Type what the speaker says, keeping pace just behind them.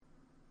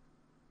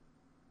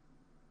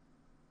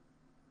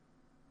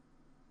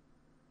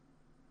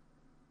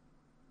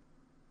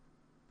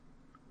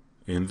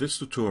In this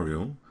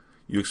tutorial,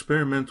 you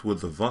experiment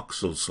with the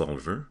voxel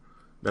solver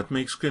that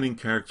makes skinning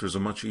characters a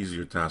much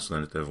easier task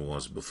than it ever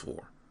was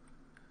before.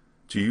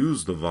 To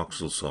use the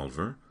voxel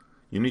solver,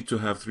 you need to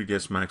have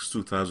 3ds Max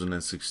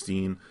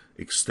 2016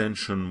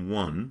 Extension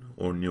 1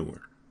 or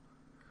newer.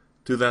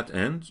 To that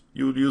end,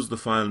 you will use the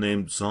file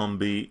named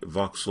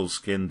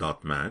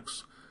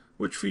zombie-voxelskin.max,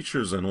 which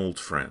features an old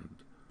friend.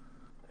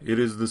 It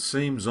is the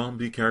same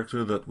zombie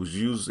character that was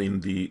used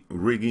in the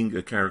Rigging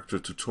a Character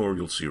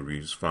tutorial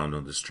series found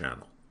on this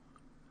channel.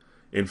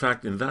 In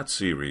fact, in that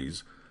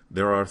series,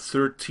 there are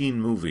 13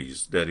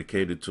 movies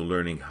dedicated to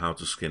learning how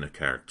to skin a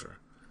character.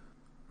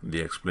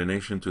 The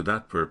explanation to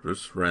that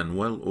purpose ran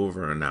well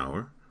over an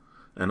hour,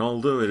 and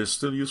although it is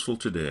still useful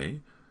today,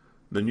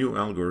 the new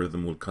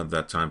algorithm will cut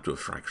that time to a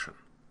fraction.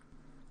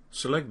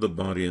 Select the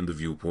body in the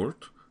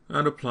viewport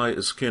and apply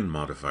a skin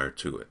modifier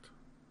to it.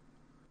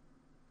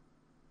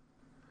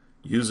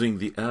 Using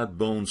the Add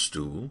Bones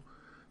tool,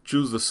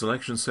 choose the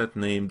selection set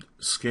named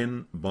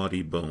Skin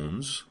Body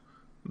Bones,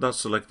 thus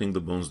selecting the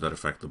bones that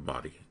affect the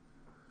body.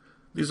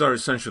 These are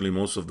essentially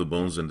most of the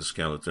bones in the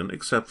skeleton,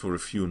 except for a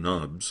few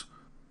nubs,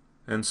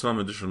 and some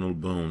additional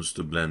bones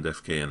to blend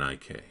FK and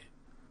IK.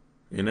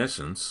 In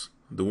essence,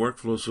 the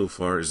workflow so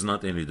far is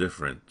not any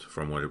different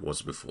from what it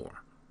was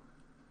before.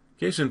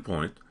 Case in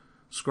point,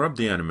 scrub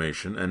the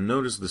animation and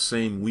notice the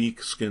same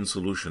weak skin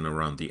solution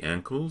around the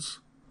ankles,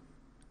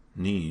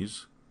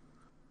 knees,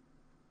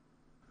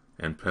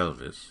 and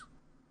pelvis.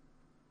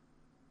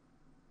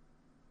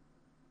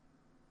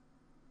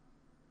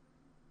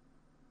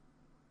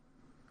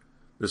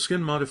 The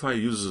skin modifier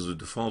uses a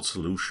default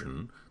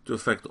solution to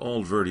affect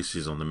all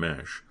vertices on the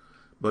mesh,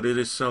 but it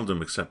is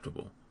seldom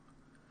acceptable.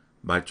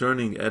 By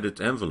turning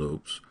Edit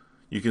Envelopes,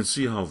 you can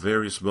see how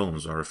various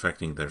bones are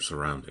affecting their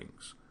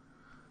surroundings.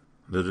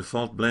 The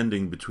default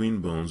blending between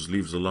bones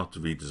leaves a lot to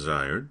be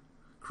desired,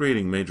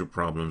 creating major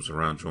problems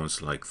around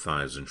joints like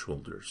thighs and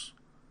shoulders.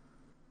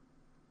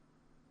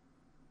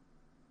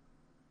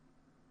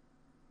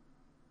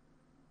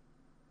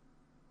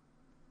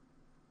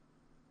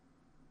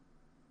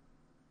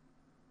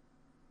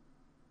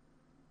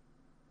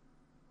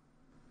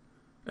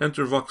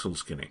 Enter voxel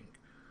skinning.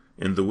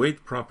 In the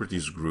Weight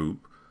Properties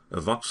group, a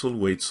voxel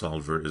weight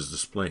solver is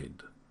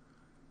displayed.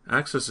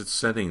 Access its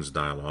settings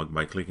dialog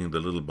by clicking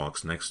the little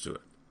box next to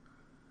it.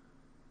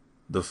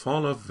 The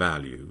fall-off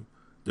value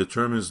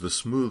determines the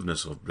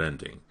smoothness of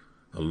blending.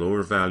 A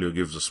lower value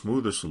gives a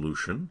smoother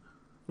solution,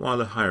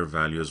 while a higher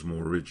value is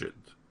more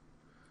rigid.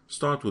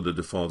 Start with the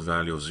default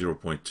value of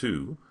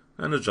 0.2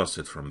 and adjust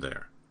it from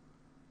there.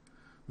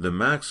 The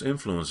max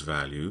influence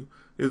value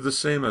is the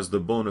same as the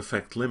bone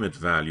effect limit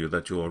value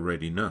that you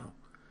already know.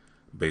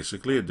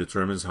 Basically, it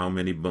determines how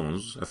many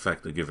bones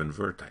affect a given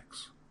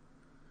vertex.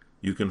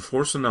 You can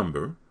force a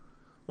number,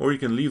 or you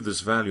can leave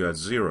this value at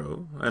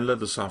 0 and let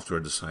the software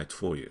decide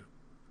for you.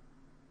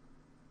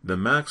 The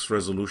max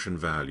resolution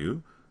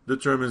value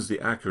determines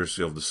the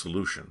accuracy of the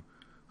solution.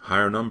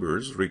 Higher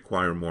numbers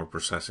require more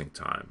processing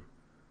time.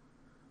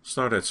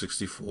 Start at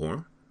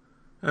 64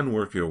 and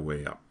work your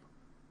way up.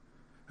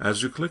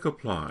 As you click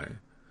Apply,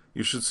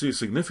 you should see a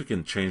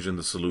significant change in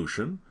the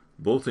solution,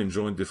 both in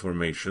joint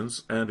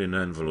deformations and in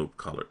envelope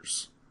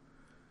colors.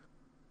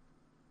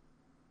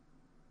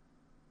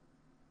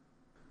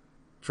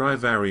 Try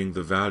varying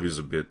the values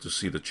a bit to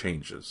see the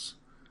changes.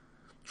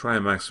 Try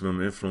a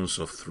maximum influence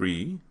of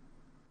 3,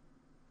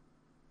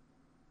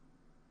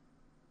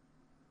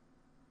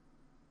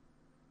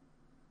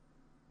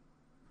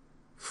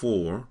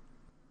 4,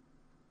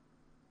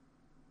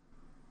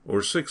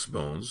 or 6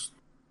 bones,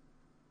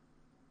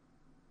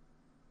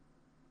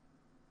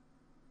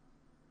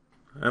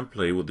 and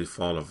play with the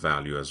fall-off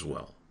value as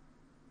well.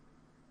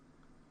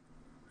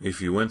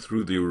 If you went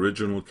through the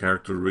original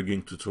character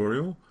rigging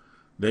tutorial,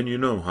 then you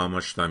know how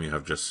much time you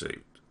have just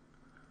saved.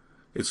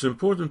 It's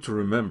important to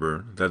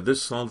remember that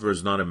this solver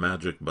is not a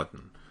magic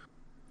button,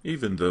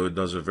 even though it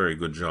does a very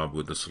good job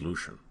with the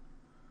solution.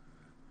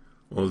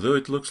 Although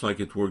it looks like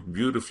it worked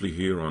beautifully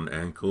here on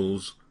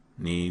ankles,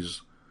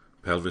 knees,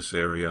 pelvis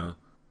area,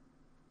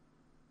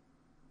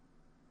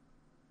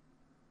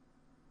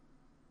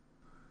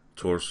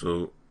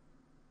 torso,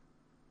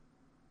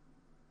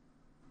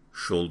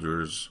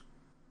 shoulders,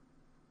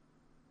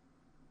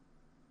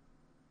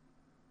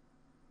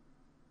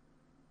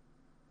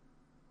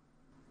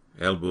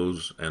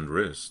 elbows, and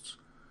wrists,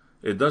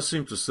 it does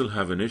seem to still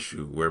have an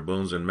issue where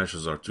bones and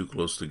meshes are too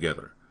close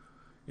together.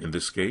 In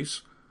this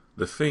case,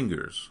 the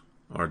fingers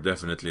are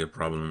definitely a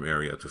problem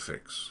area to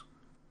fix.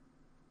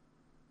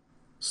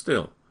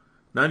 Still,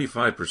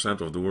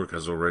 95% of the work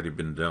has already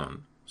been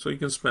done, so you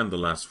can spend the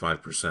last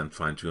 5%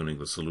 fine-tuning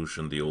the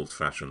solution the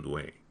old-fashioned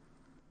way.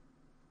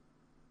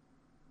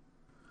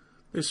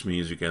 This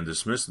means you can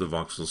dismiss the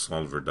voxel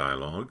solver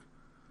dialog,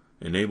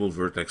 enable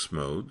vertex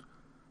mode,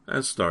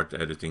 and start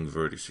editing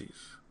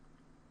vertices.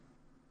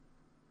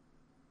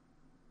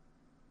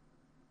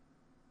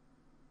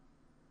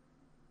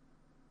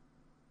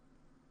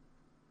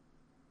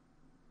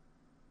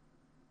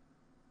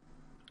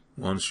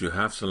 Once you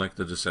have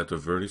selected a set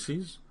of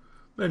vertices,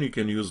 Then you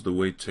can use the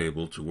weight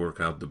table to work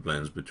out the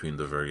blends between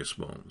the various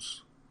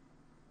bones.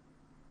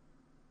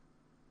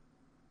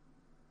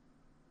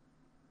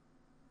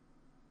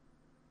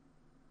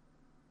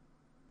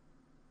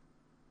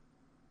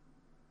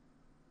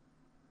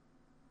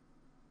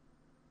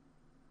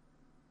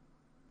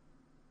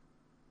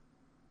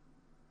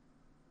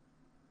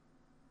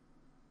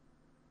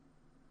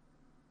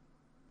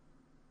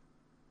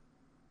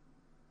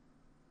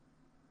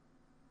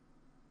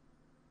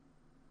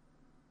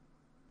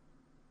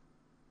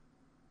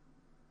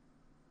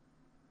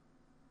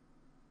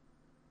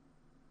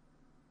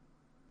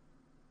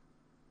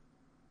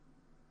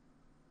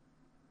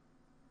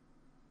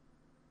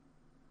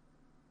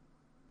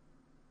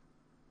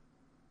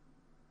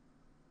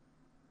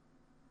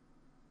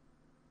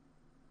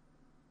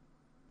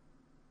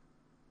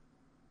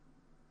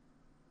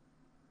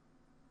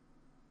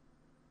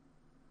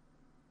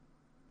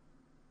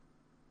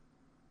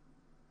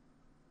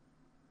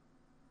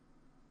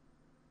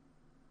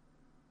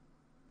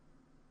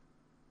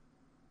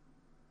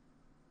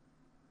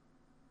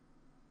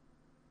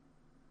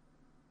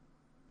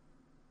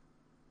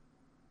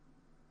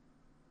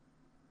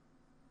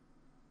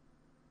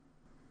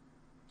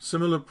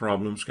 Similar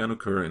problems can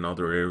occur in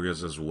other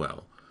areas as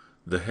well.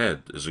 The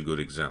head is a good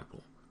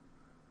example.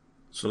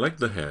 Select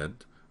the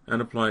head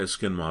and apply a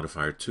skin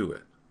modifier to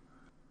it.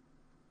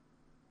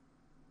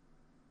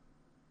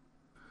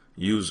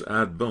 Use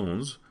Add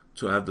Bones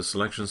to add the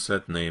selection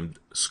set named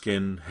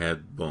Skin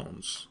Head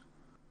Bones.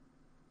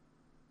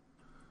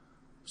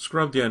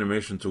 Scrub the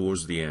animation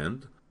towards the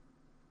end.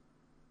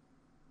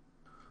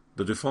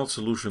 The default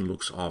solution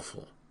looks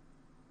awful.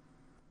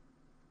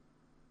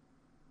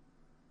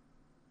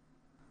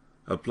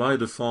 Apply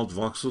default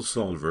voxel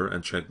solver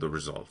and check the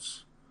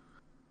results.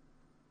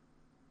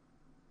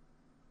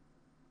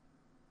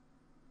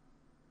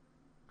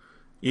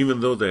 Even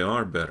though they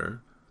are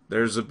better,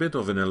 there is a bit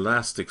of an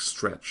elastic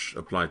stretch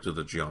applied to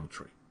the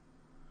geometry.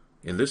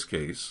 In this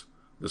case,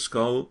 the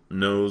skull,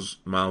 nose,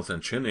 mouth,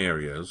 and chin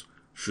areas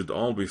should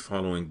all be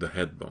following the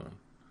head bone.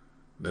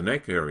 The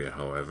neck area,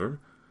 however,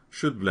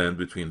 should blend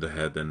between the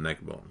head and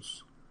neck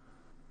bones.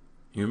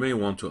 You may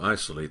want to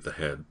isolate the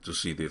head to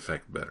see the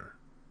effect better.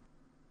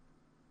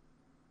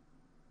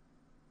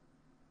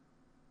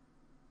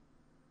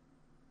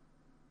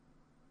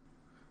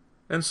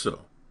 And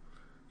so,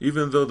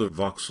 even though the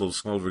voxel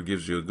solver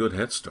gives you a good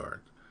head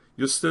start,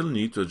 you still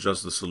need to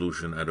adjust the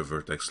solution at a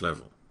vertex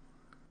level.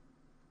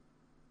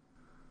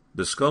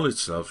 The skull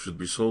itself should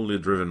be solely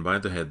driven by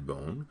the head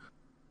bone,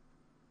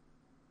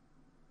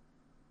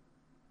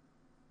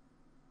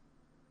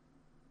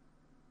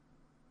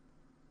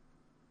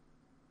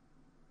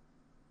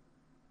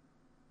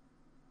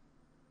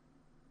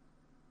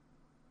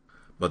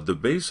 but the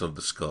base of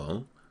the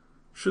skull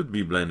should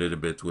be blended a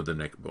bit with the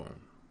neck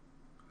bone.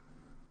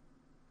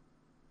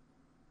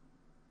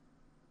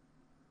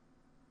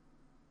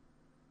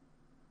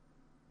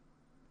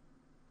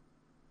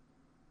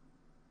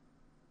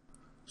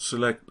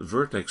 Select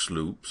Vertex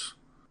Loops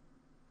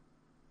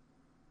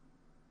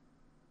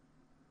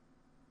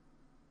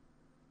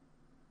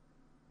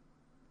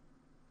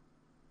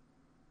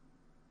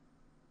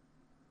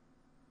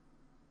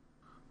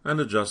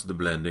and adjust the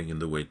blending in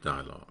the weight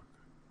dialog.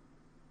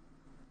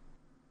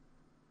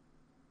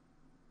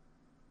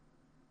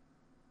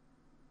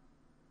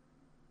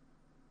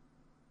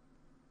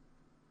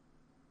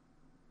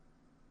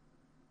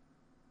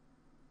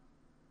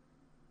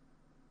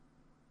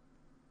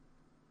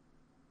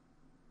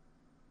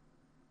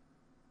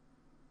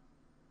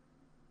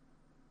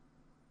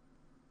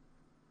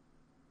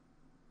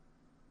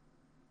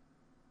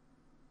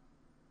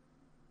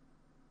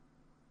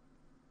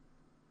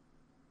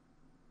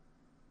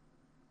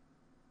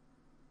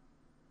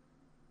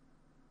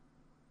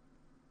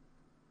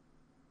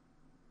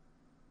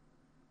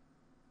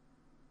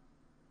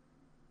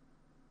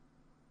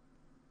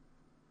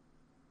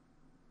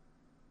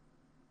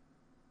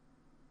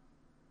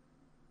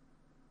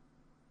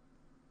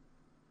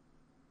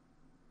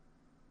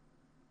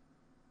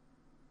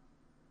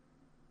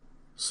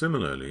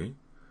 Similarly,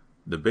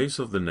 the base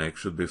of the neck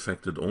should be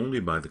affected only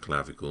by the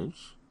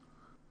clavicles,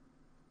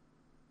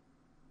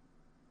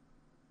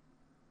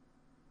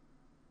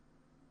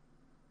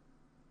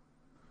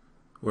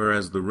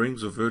 whereas the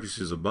rings of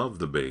vertices above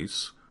the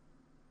base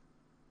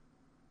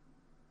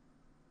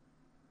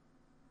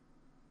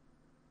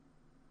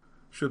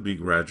should be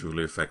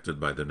gradually affected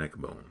by the neck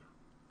bone.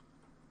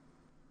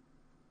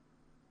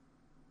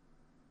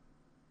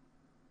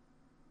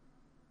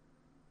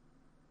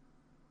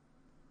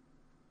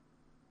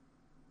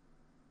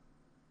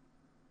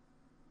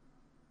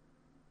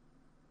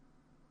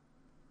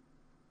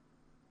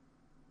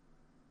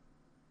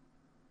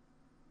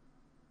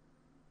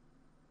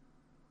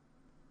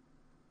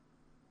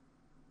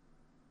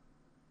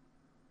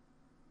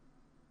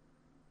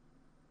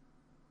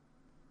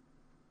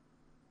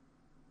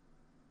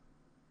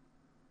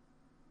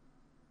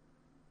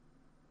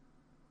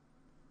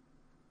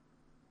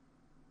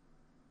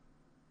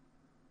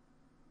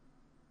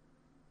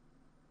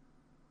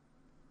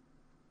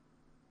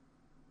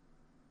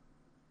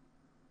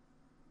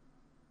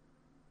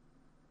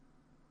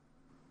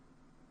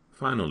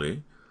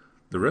 Finally,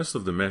 the rest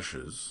of the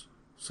meshes,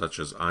 such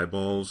as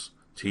eyeballs,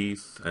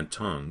 teeth, and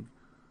tongue,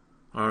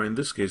 are in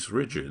this case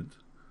rigid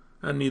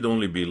and need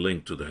only be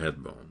linked to the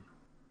head bone.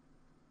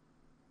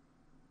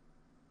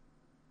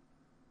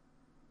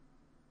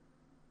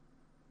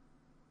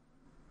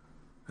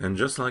 And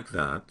just like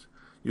that,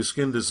 you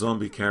skin this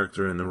zombie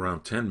character in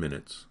around 10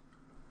 minutes,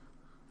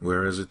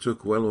 whereas it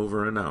took well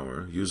over an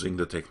hour using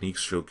the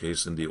techniques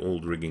showcased in the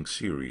old rigging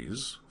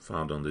series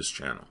found on this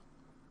channel.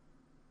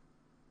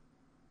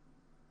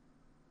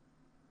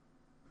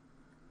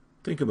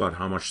 Think about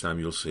how much time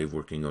you'll save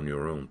working on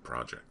your own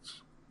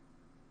projects.